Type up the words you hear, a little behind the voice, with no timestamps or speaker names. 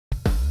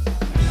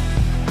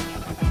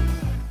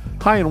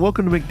Hi and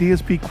welcome to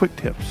McDSP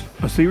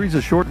QuickTips, a series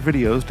of short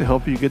videos to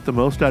help you get the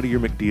most out of your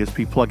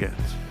McDSP plugins.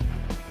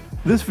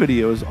 This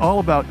video is all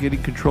about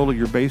getting control of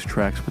your bass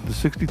tracks with the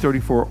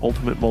 6034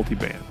 Ultimate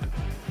Multiband.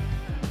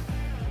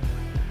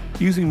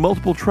 Using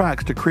multiple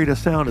tracks to create a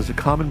sound is a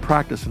common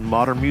practice in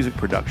modern music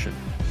production.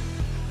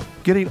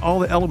 Getting all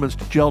the elements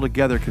to gel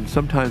together can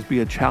sometimes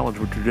be a challenge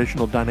with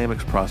traditional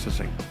dynamics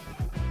processing.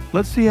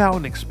 Let's see how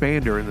an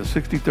expander in the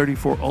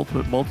 6034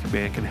 Ultimate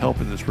Multiband can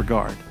help in this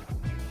regard.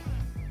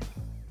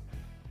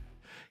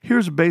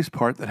 Here's a bass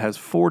part that has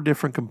 4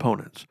 different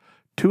components: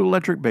 2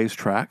 electric bass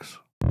tracks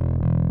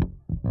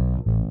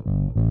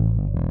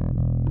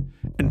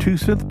and 2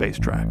 synth bass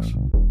tracks.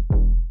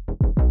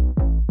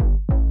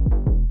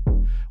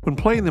 When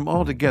playing them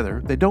all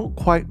together, they don't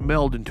quite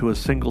meld into a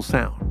single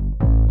sound.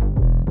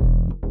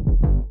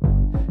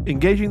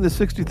 Engaging the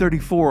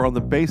 6034 on the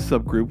bass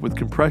subgroup with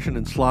compression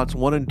in slots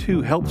 1 and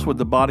 2 helps with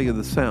the body of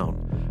the sound,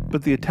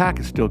 but the attack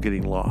is still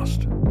getting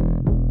lost.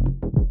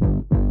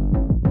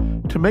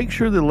 To make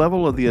sure the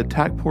level of the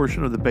attack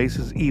portion of the bass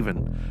is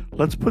even,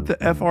 let's put the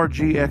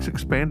FRGX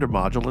expander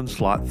module in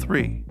slot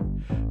 3.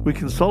 We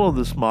can solo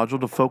this module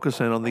to focus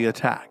in on the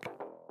attack.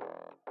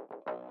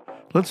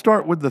 Let's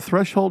start with the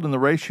threshold and the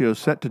ratio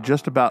set to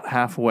just about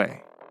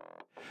halfway.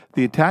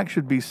 The attack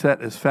should be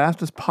set as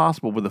fast as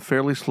possible with a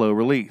fairly slow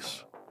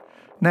release.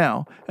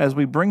 Now, as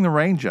we bring the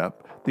range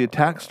up, the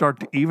attacks start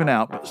to even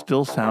out but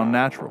still sound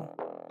natural.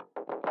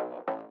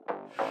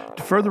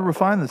 To further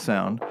refine the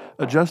sound,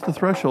 adjust the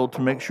threshold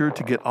to make sure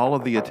to get all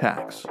of the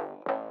attacks.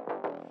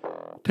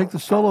 Take the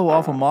solo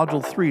off of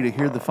Module 3 to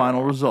hear the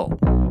final result.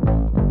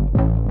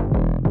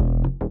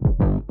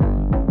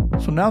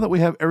 So now that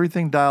we have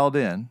everything dialed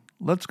in,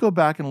 let's go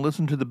back and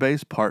listen to the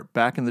bass part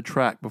back in the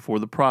track before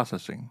the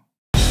processing.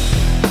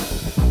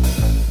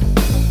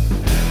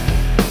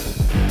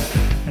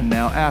 And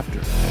now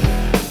after.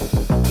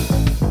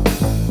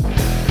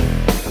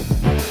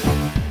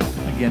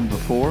 Again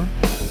before.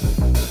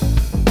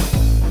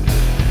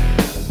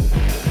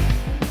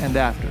 And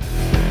after.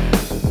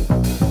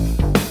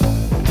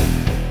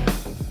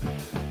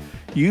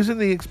 Using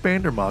the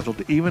expander module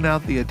to even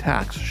out the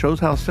attacks shows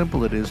how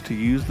simple it is to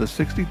use the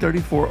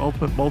 6034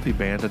 Ultimate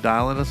Multiband to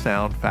dial in a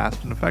sound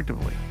fast and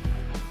effectively.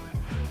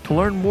 To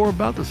learn more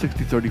about the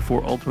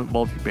 6034 Ultimate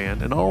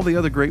Multiband and all the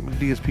other great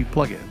McDSP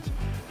plugins,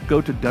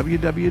 go to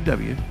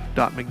www.mcdsp.com.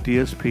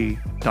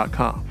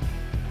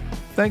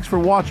 Thanks for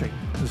watching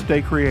and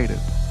stay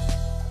creative.